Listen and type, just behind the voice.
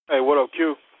Hey, what up,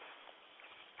 Q?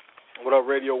 What up,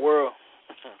 Radio World?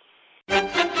 We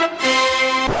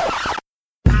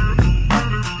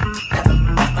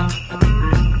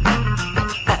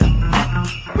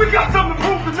got something to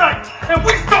prove tonight, and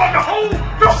we start the whole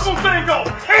circle thing off.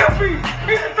 LB,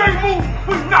 anything move,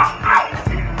 we knock out.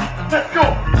 Let's go.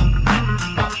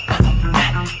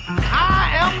 I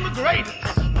am the greatest.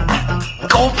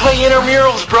 Go play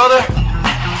intramurals, brother.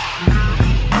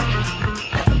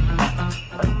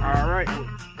 All right.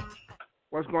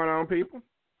 What's going on, people?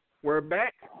 We're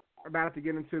back. About to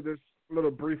get into this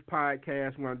little brief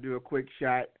podcast. We're going to do a quick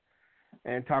shot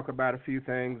and talk about a few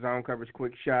things. Zone coverage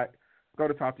quick shot. Go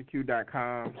to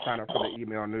talktaq.com, sign up for the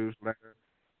email newsletter,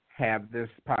 have this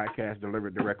podcast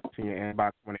delivered directly to your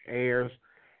inbox when it airs.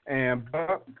 And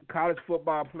college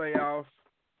football playoffs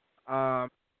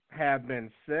have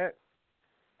been set,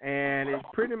 and it's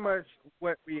pretty much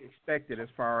what we expected as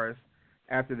far as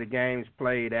after the games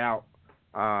played out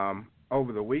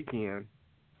over the weekend.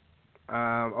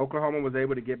 Oklahoma was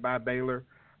able to get by Baylor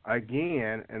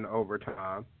again in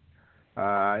overtime.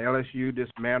 LSU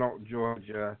dismantled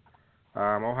Georgia.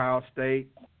 Ohio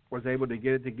State was able to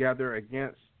get it together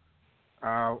against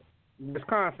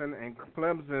Wisconsin, and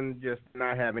Clemson just did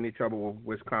not have any trouble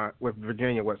with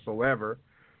Virginia whatsoever.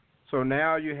 So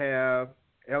now you have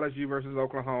LSU versus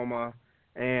Oklahoma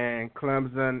and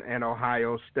Clemson and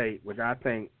Ohio State, which I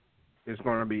think is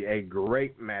going to be a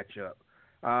great matchup.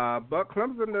 But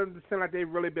Clemson doesn't seem like they've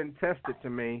really been tested to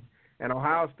me, and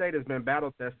Ohio State has been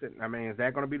battle tested. I mean, is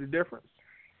that going to be the difference?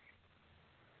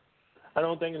 I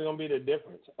don't think it's going to be the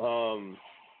difference.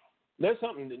 There's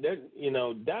something that,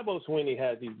 Dabo Swinney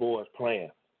has these boys playing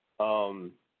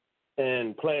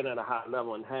and playing at a high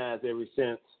level, and has ever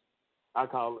since. I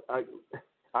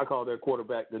call their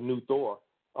quarterback the new Thor.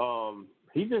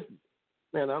 He just,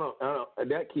 man, I don't.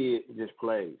 That kid just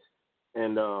plays,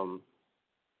 and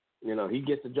he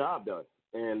gets the job done.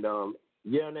 And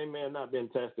they may have not been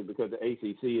tested because the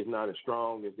ACC is not as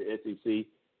strong as the SEC.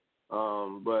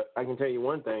 But I can tell you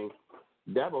one thing.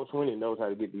 Dabo Swinney knows how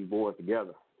to get these boys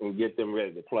together and get them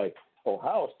ready to play.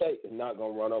 Ohio State is not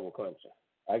going to run over Clemson.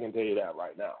 I can tell you that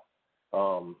right now.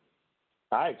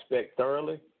 I expect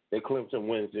thoroughly that Clemson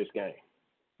wins this game.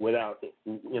 Without,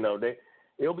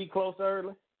 it'll be close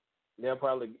early. They'll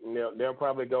probably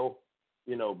go,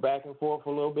 back and forth a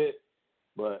little bit.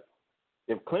 But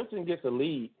if Clemson gets a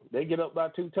lead, they get up by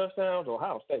 2 touchdowns,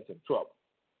 Ohio State's in trouble.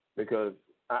 Because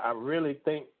I really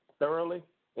think thoroughly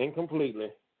and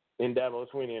completely in Dabo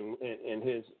Swinney and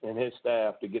his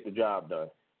staff to get the job done.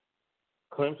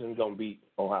 Clemson's going to beat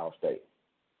Ohio State.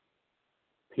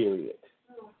 Period.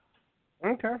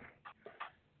 Okay.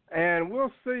 And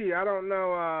we'll see. I don't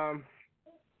know.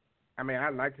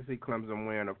 I'd like to see Clemson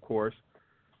win, of course.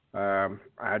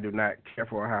 I do not care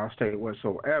for Ohio State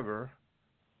whatsoever.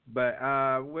 But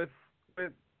with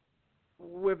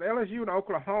LSU and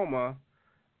Oklahoma,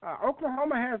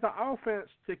 Oklahoma has the offense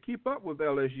to keep up with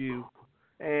LSU,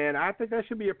 and I think that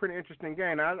should be a pretty interesting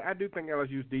game. I do think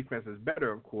LSU's defense is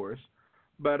better, of course,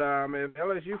 but if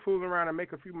LSU fools around and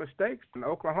make a few mistakes, then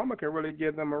Oklahoma can really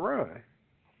give them a run.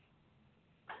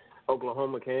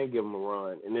 Oklahoma can give them a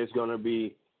run, and this is going to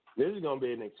be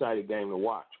an exciting game to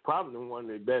watch. Probably one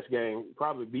of the best games,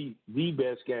 probably be the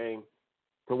best game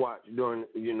to watch during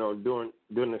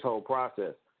this whole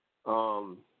process.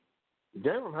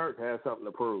 Jalen Hurts has something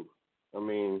to prove. I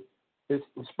mean, his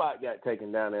spot got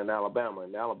taken down in Alabama,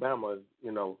 and Alabama is,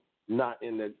 not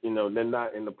in the, they're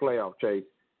not in the playoff chase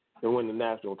to win the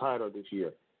national title this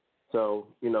year. So,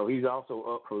 he's also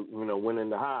up for, winning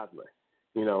the Heisman,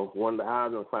 one of the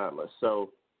Heisman finalists.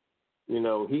 So,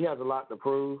 he has a lot to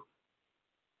prove,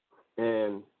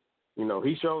 and,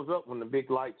 he shows up when the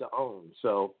big lights are on.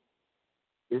 So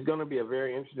it's going to be a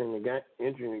very interesting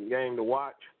game to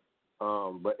watch.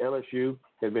 But LSU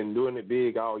has been doing it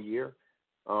big all year.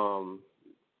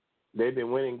 They've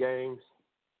been winning games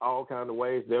all kinds of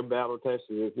ways. They're battle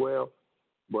tested as well.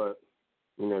 But,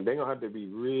 they're going to have to be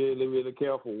really, really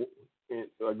careful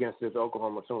against this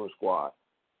Oklahoma Sooner squad.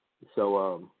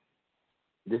 So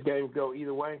this game could go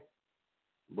either way.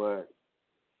 But,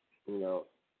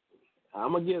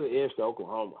 I'm going to give the edge to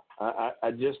Oklahoma.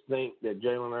 I just think that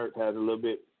Jalen Hurts has a little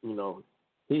bit,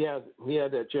 he has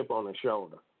that chip on his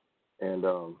shoulder. And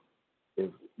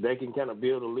if they can kind of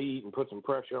build a lead and put some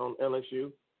pressure on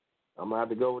LSU, I'm going to have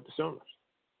to go with the Sooners.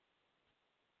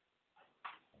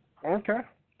 Okay.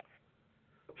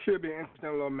 Should be an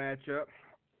interesting little matchup.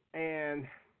 And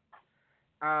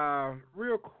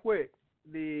real quick,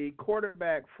 the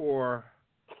quarterback for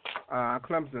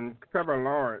Clemson, Trevor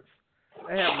Lawrence,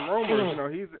 they have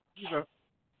rumors, he's a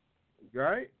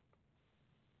right?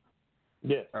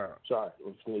 Yes. Sorry.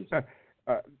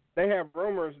 They have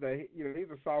rumors that he's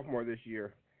a sophomore this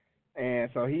year, and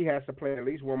so he has to play at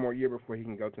least one more year before he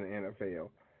can go to the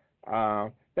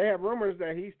NFL. They have rumors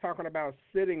that he's talking about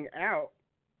sitting out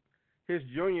his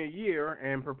junior year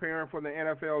and preparing for the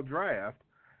NFL draft.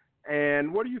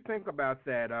 And what do you think about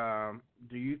that?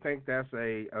 Do you think that's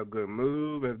a good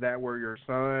move? If that were your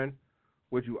son,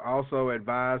 would you also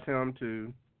advise him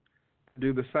to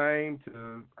do the same?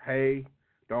 To, hey,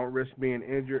 don't risk being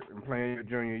injured and playing your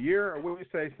junior year? Or would you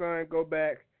say, son, go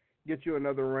back, get you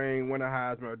another ring, win a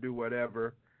Heisman, or do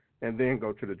whatever, and then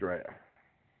go to the draft?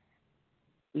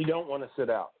 You don't want to sit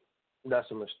out. That's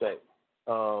a mistake.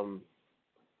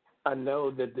 I know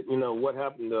that what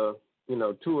happened to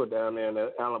Tua down there in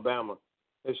Alabama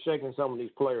is shaking some of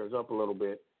these players up a little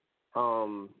bit,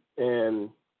 and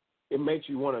it makes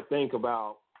you want to think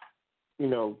about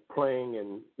playing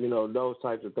and those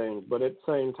types of things. But at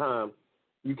the same time,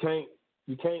 you can't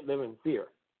live in fear.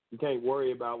 You can't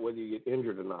worry about whether you get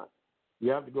injured or not.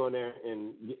 You have to go in there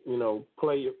and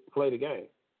play the game.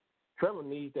 Trevor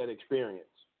needs that experience.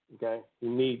 Okay, he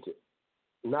needs it.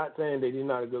 Not saying that he's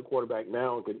not a good quarterback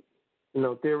now.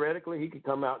 Theoretically, he could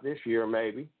come out this year,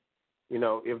 maybe.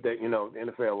 If the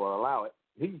NFL will allow it,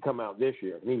 he could come out this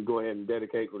year. He can go ahead and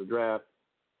dedicate for the draft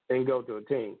and go to a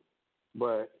team.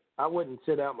 But I wouldn't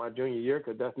sit out my junior year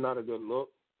because that's not a good look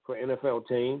for NFL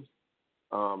teams.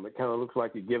 It kind of looks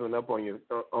like you're giving up on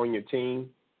your team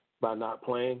by not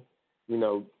playing.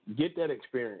 Get that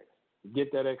experience,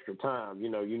 get that extra time. You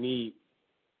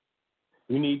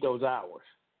need those hours,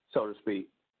 so to speak.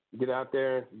 Get out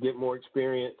there, get more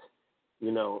experience. They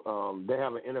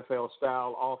have an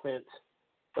NFL-style offense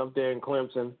up there in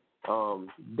Clemson.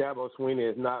 Dabo Swinney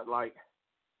is not like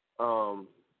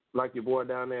your boy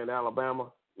down there in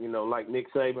Alabama, like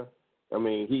Nick Saban. I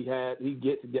mean,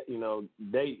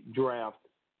 they draft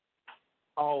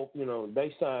all,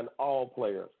 they sign all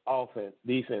players, offense,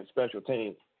 defense, special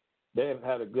teams. They have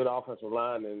had a good offensive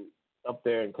line up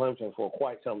there in Clemson for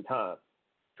quite some time.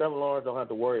 Trevor Lawrence don't have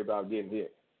to worry about getting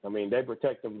hit. I mean, they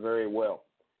protect him very well.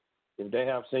 If they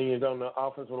have seniors on the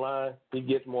offensive line, he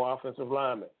gets more offensive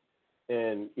linemen.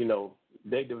 And,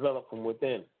 they develop from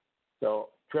within. So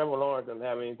Trevor Lawrence doesn't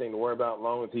have anything to worry about as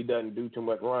long as he doesn't do too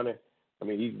much running. I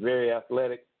mean, he's very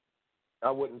athletic. I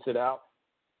wouldn't sit out.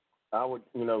 I would,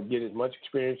 get as much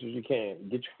experience as you can.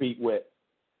 Get your feet wet.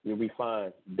 You'll be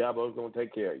fine. Dabo's going to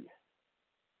take care of you.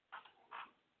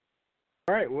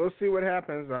 All right, we'll see what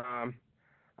happens.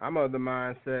 I'm of the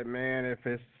mindset, man,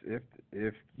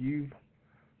 if you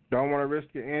don't want to risk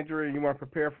your injury and you want to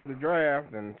prepare for the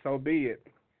draft, then so be it.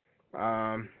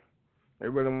 It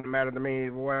really wouldn't matter to me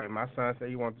either way. My son said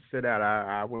he wants to sit out.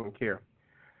 I wouldn't care.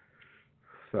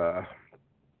 So,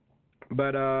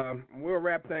 but we'll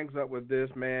wrap things up with this,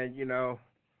 man.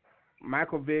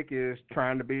 Michael Vick is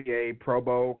trying to be a Pro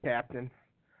Bowl captain.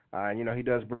 He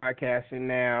does broadcasting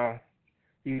now.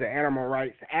 He's an animal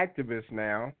rights activist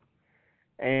now.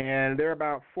 And there are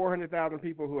about 400,000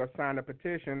 people who have signed a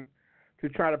petition to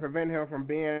try to prevent him from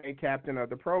being a captain of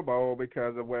the Pro Bowl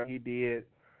because of what he did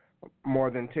more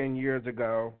than 10 years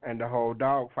ago and the whole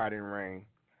dogfighting ring.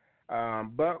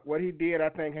 But what he did, I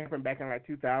think, happened back in like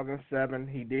 2007.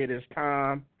 He did his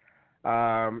time.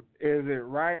 Is it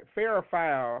right, fair or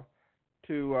foul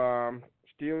to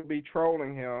still be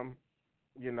trolling him,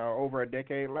 over a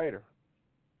decade later?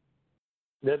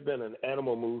 There's been an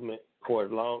animal movement for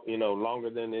as long, longer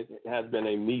than it has been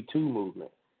a Me Too movement.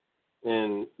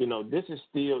 And, this is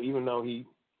still, even though he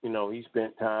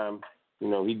spent time,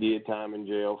 he did time in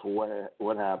jail for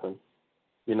what happened.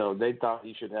 They thought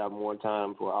he should have more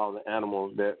time for all the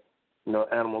animals that,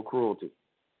 animal cruelty.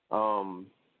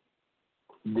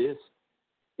 This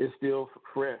is still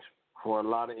fresh for a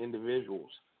lot of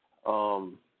individuals, for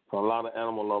a lot of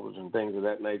animal lovers and things of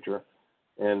that nature.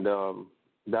 And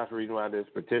that's the reason why this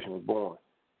petition was born.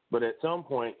 But at some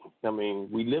point,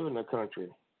 we live in a country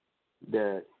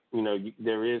that,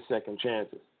 there is second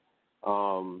chances.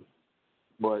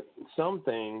 But some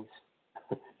things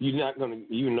you're not going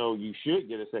to, you should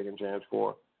get a second chance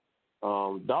for.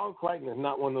 Dog fighting is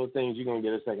not one of those things you're going to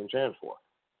get a second chance for.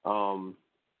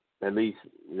 At least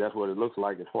that's what it looks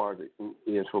like as far as it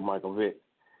is for Michael Vick.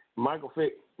 Michael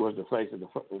Vick was the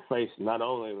face not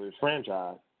only of his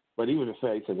franchise, but he was the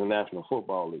face of the National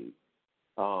Football League.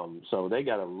 So they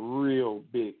got a real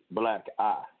big black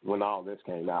eye when all this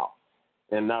came out.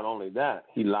 And not only that,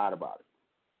 he lied about it.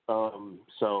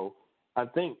 So I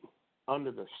think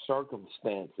under the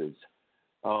circumstances,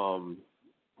 I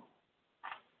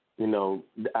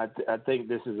think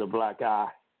this is a black eye,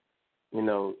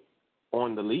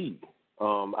 on the league.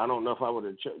 I don't know if I would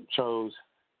have chose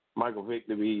Michael Vick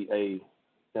to be a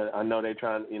I know they're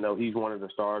trying. He's one of the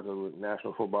stars of the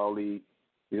National Football League.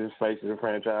 He was face of the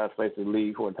franchise, face of the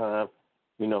league for a time.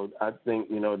 I think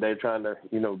they're trying to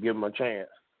give him a chance,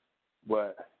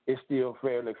 but it's still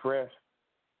fairly fresh,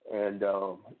 and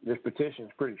this petition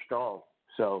is pretty strong.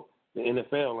 So the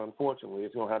NFL, unfortunately,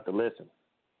 is going to have to listen.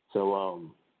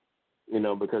 So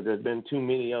because there's been too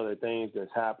many other things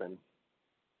that's happened,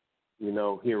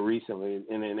 here recently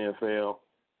in the NFL,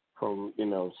 from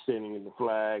sending the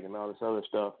flag and all this other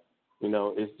stuff.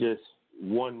 It's just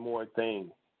one more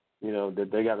thing, that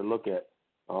they got to look at.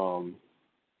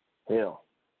 Hell,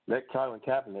 let Colin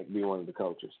Kaepernick be one of the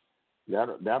coaches.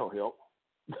 That'll help.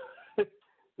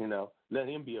 Let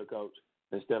him be a coach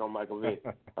instead of Michael Vick.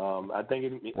 I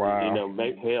think it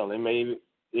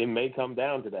may come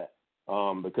down to that,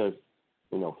 because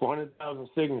 400,000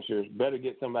 signatures better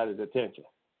get somebody's attention.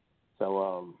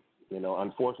 So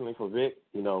unfortunately for Vick,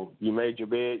 you made your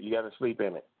bed, you got to sleep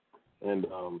in it, and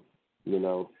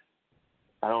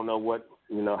I don't know what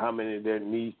how many there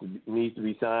needs to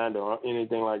be signed or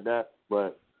anything like that,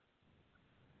 but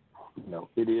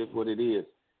it is what it is.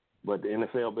 But the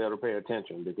NFL better pay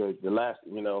attention, because the last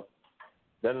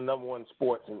they're the number one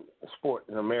sport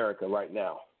in America right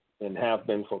now, and have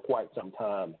been for quite some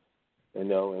time, and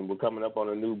we're coming up on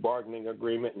a new bargaining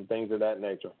agreement and things of that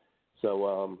nature.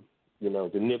 So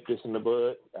to nip this in the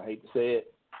bud, I hate to say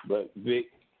it, but Vick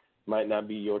might not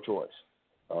be your choice.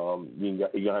 You're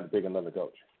gonna have to pick another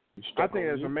coach. I think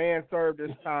as a man served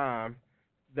this time,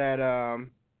 that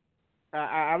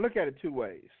I look at it two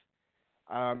ways.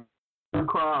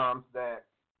 Crimes that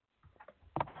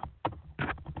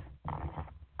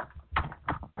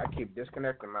I keep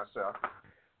disconnecting myself.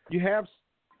 You have.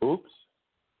 Oops.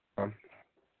 Can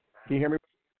you hear me?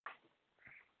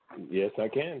 Yes, I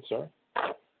can, sir.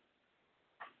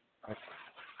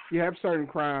 You have certain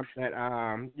crimes that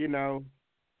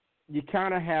you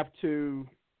kind of have to.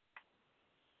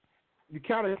 You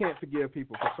kind of can't forgive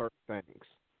people for certain things.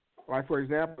 Like, for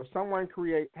example, if someone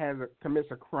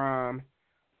commits a crime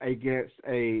against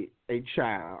a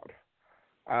child,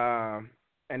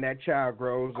 and that child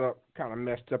grows up kind of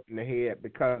messed up in the head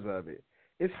because of it,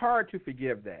 it's hard to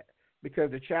forgive that,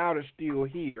 because the child is still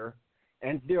here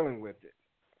and dealing with it.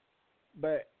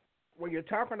 But when you're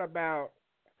talking about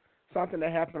something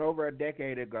that happened over a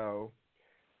decade ago,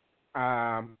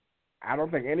 I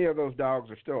don't think any of those dogs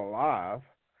are still alive.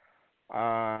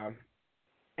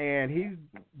 And he's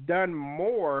done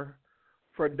more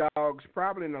for dogs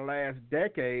probably in the last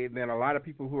decade than a lot of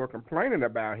people who are complaining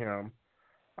about him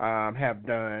have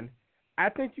done. I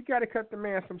think you got to cut the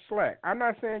man some slack. I'm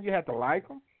not saying you have to like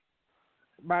him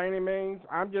by any means.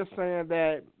 I'm just saying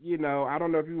that, I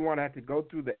don't know if you want to have to go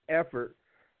through the effort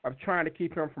of trying to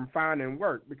keep him from finding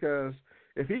work, because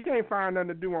if he can't find nothing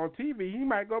to do on TV, he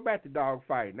might go back to dog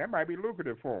fighting. That might be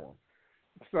lucrative for him.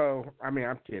 So, I'm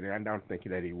kidding. I don't think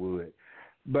that he would.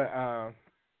 But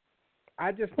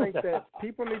I just think that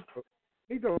people need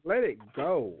to let it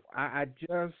go. I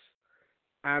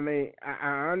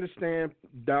understand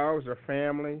dogs are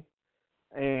family,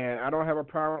 and I don't have a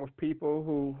problem with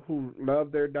people who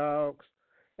love their dogs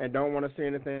and don't want to see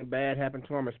anything bad happen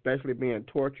to them, especially being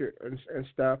tortured and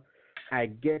stuff. I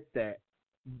get that.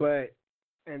 But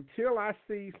until I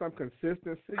see some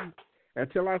consistency,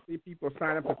 until I see people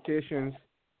signing petitions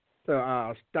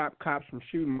to stop cops from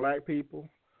shooting black people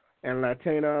and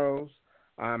Latinos,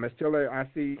 until I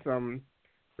see some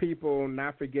people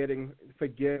not forgiving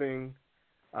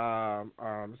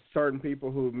certain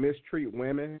people who mistreat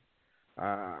women,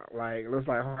 like looks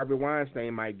like Harvey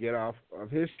Weinstein might get off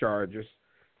of his charges.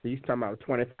 He's talking about a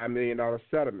 $25 million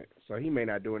settlement, so he may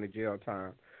not do any jail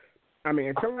time.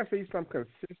 Until I see some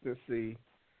consistency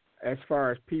as far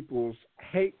as people's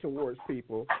hate towards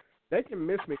people, they can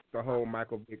miss me with the whole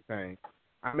Michael Vick thing.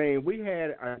 We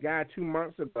had a guy 2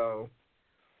 months ago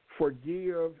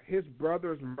forgive his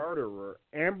brother's murderer,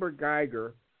 Amber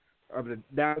Geiger, of the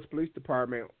Dallas Police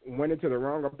Department, went into the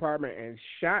wrong apartment and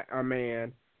shot a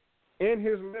man in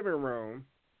his living room,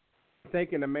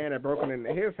 thinking the man had broken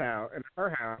into her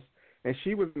house, and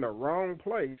she was in the wrong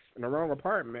place, in the wrong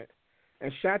apartment,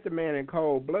 and shot the man in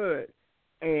cold blood.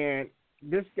 And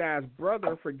this guy's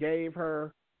brother forgave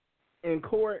her in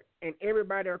court, and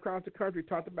everybody across the country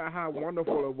talked about how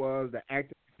wonderful it was, the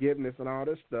act of forgiveness and all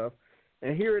this stuff.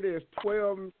 And here it is,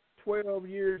 12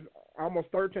 years, almost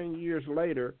 13 years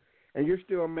later, and you're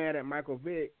still mad at Michael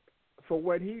Vick for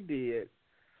what he did.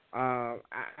 I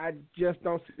just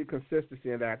don't see the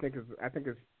consistency in that. I think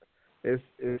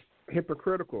it's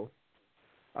hypocritical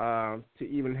to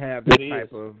even have that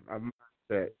type of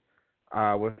mindset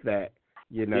with that.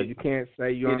 You can't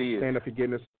say you understand the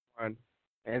forgiveness of one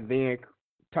and then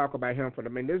talk about him for the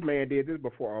man. This man did this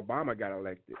before Obama got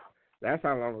elected. That's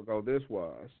how long ago this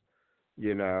was,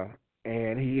 you know.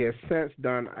 And he has since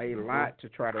done a lot to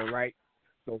try to right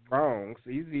the wrongs.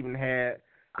 He's even had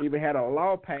a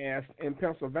law passed in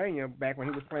Pennsylvania back when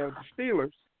he was playing with the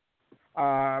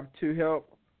Steelers to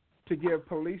help to give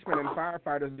policemen and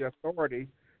firefighters the authority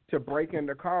to break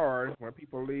into cars when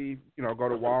people leave, you know, go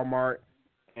to Walmart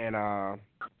and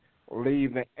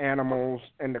leave the animals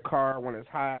in the car when it's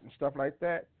hot and stuff like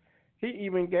that. He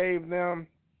even gave them,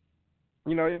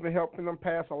 you know, even helping them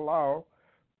pass a law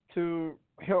to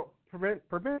help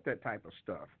prevent that type of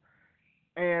stuff.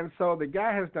 And so the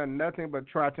guy has done nothing but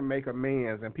try to make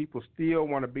amends, and people still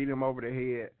want to beat him over the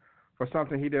head for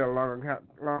something he did a long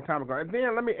time ago. And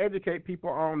then let me educate people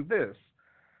on this.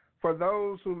 For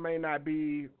those who may not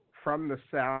be from the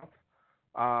South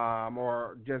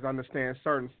or just understand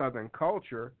certain Southern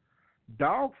culture,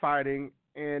 dogfighting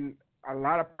in a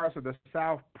lot of parts of the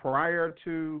South prior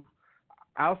to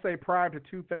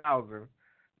 2000,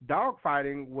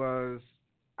 dogfighting was,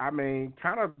 I mean,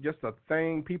 kind of just a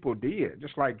thing people did,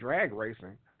 just like drag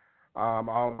racing,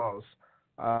 almost.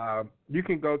 You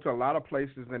can go to a lot of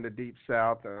places in the Deep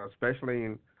South,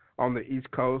 especially on the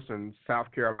East Coast and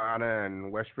South Carolina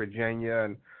and West Virginia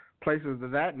and places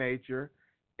of that nature,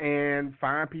 and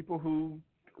find people who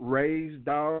raise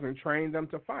dogs and train them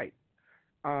to fight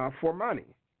for money.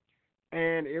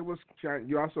 And it was,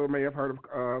 you also may have heard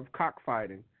of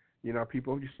cockfighting. You know,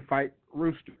 people used to fight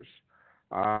roosters.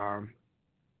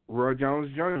 Roy Jones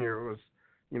Jr. was,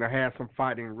 you know, had some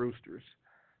fighting roosters.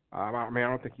 I mean, I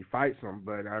don't think he fights them,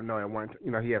 but I know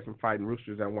he had some fighting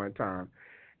roosters at one time.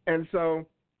 And so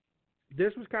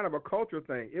this was kind of a culture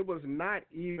thing. It was not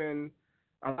even,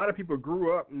 a lot of people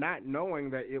grew up not knowing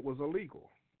that it was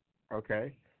illegal.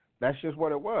 Okay? That's just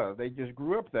what it was. They just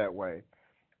grew up that way.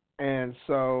 And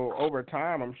so over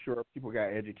time, I'm sure people got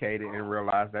educated and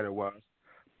realized that it was.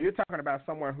 You're talking about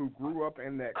someone who grew up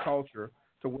in that culture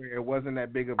to where it wasn't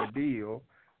that big of a deal.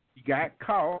 He got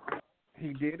caught.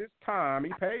 He did his time.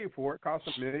 He paid for it. Cost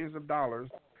him millions of dollars.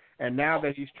 And now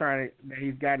that he's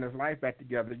gotten his life back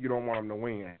together, you don't want him to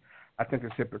win. I think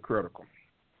it's hypocritical.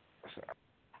 So,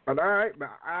 but all right, but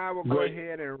I will go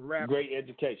ahead and wrap. Great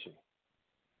education.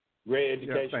 Great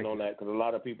education on that, because a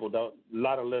lot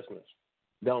of listeners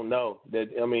don't know that.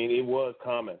 I mean, it was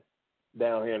common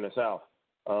down here in the South.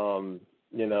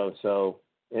 You know, so,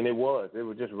 and it was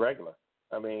just regular.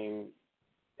 I mean,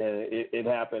 it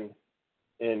happened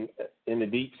in the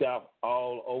Deep South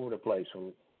all over the place.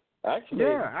 From actually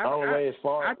all the way as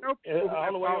far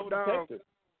all the way over to Texas.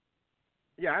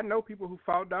 Yeah, I know people who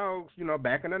fought dogs, you know,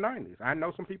 back in the 90s. I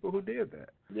know some people who did that.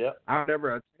 Yeah. I've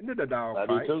never attended a dog fight.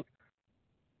 I do too.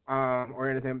 Or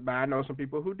anything, but I know some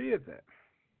people who did that.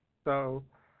 So,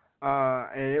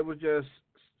 and it was just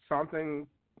something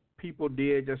people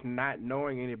did just not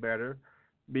knowing any better,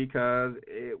 because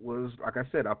it was, like I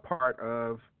said, a part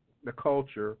of the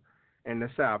culture in the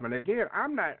South. And again,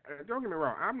 don't get me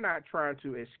wrong, I'm not trying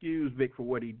to excuse Vick for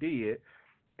what he did,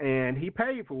 and he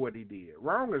paid for what he did.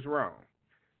 Wrong is wrong.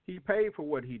 He paid for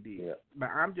what he did. Yeah. But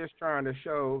I'm just trying to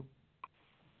show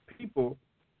people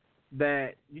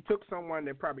that you took someone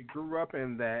that probably grew up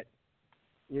in that,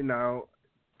 you know,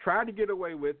 tried to get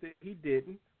away with it. He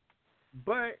didn't.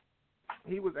 But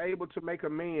he was able to make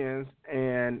amends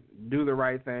and do the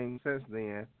right thing since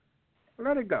then.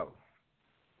 Let it go.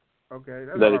 Okay,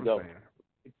 that's what I'm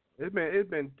saying. It's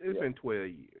been 12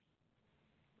 years.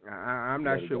 I'm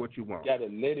not sure what you want. Gotta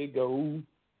let it go.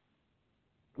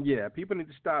 Yeah, people need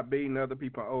to stop beating other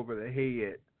people over the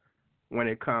head when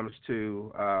it comes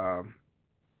to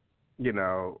you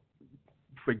know,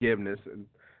 forgiveness and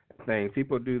things.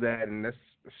 People do that, and that's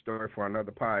a story for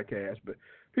another podcast, but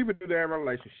people do that in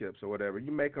relationships or whatever.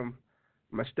 You make a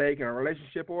mistake in a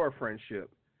relationship or a friendship.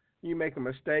 You make a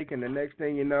mistake, and the next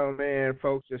thing you know, man,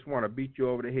 folks just want to beat you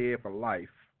over the head for life.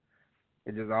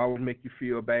 It just always make you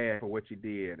feel bad for what you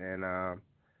did. And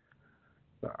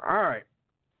so, all right,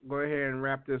 go ahead and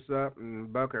wrap this up.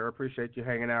 And Buck, I appreciate you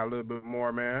hanging out a little bit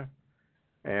more, man.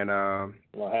 And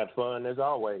well, have fun as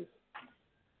always.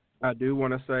 I do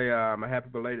want to say a happy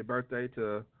belated birthday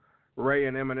to Ray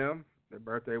and Eminem. Their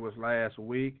birthday was last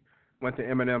week. Went to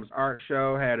Eminem's art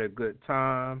show, had a good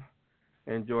time,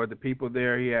 enjoyed the people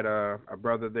there. He had a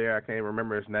brother there, I can't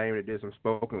remember his name, that did some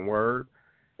spoken word,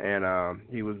 and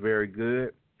he was very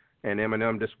good. And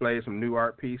Eminem displayed some new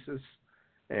art pieces,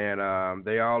 and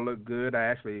they all look good. I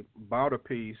actually bought a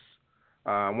piece,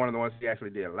 one of the ones he actually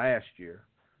did last year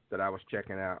that I was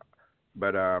checking out,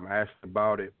 but I actually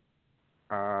bought it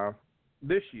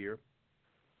this year,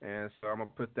 and so I'm going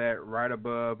to put that right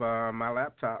above my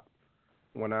laptop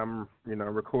when I'm,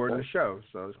 recording the show.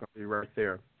 So it's going to be right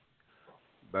there.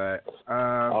 But,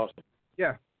 awesome.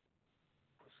 Yeah.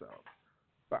 So,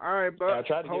 but all right, Buck,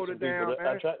 hold it down,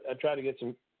 man. I tried to get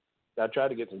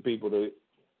some people to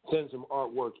send some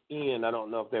artwork in. I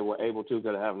don't know if they were able to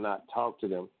because I have not talked to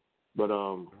them. But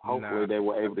hopefully they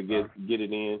were able to get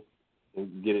it in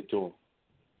and get it to them.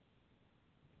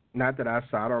 Not that I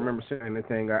saw. I don't remember seeing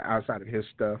anything outside of his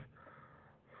stuff.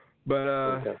 But,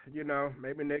 okay.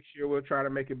 Maybe next year we'll try to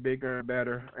make it bigger and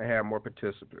better and have more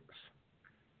participants.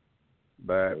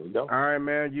 But, all right,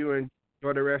 man, you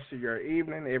enjoy the rest of your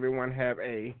evening. Everyone have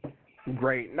a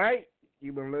great night.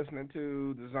 You've been listening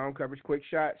to the Zone Coverage Quick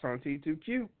Shots on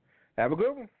T2Q. Have a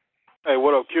good one. Hey,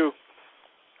 what up, Q?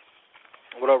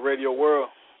 What up, Radio World?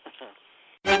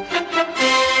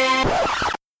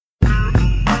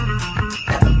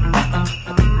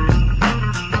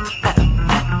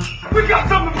 We got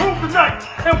something to prove tonight,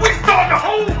 and we start the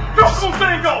whole circle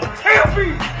thing off.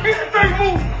 LB, anything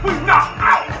move, we knock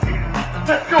out.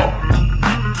 Let's go.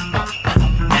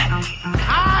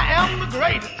 I am the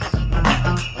greatest.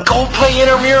 Go play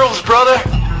intramurals, brother.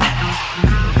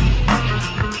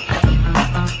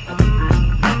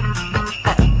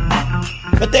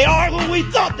 But they are who we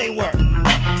thought they were.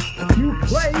 You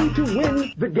play to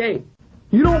win the game.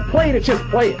 You don't play to just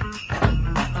play it.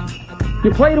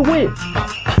 You play to win.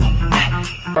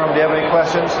 Do you have any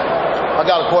questions? I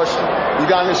got a question. You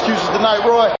got any excuses tonight,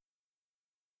 Roy?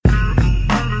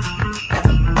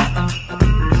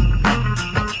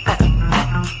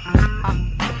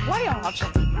 Playoffs? What are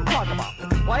you talking about?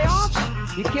 Playoffs?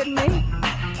 You kidding me?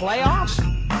 Playoffs?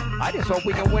 I just hope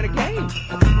we can win a game.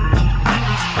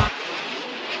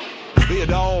 Be a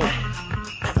dog.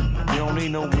 We don't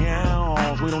need no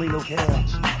meows. We don't need no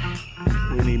cats.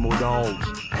 We need more dogs.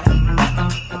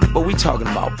 But we talking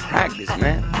about practice,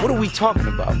 man. What are we talking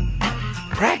about?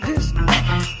 Practice?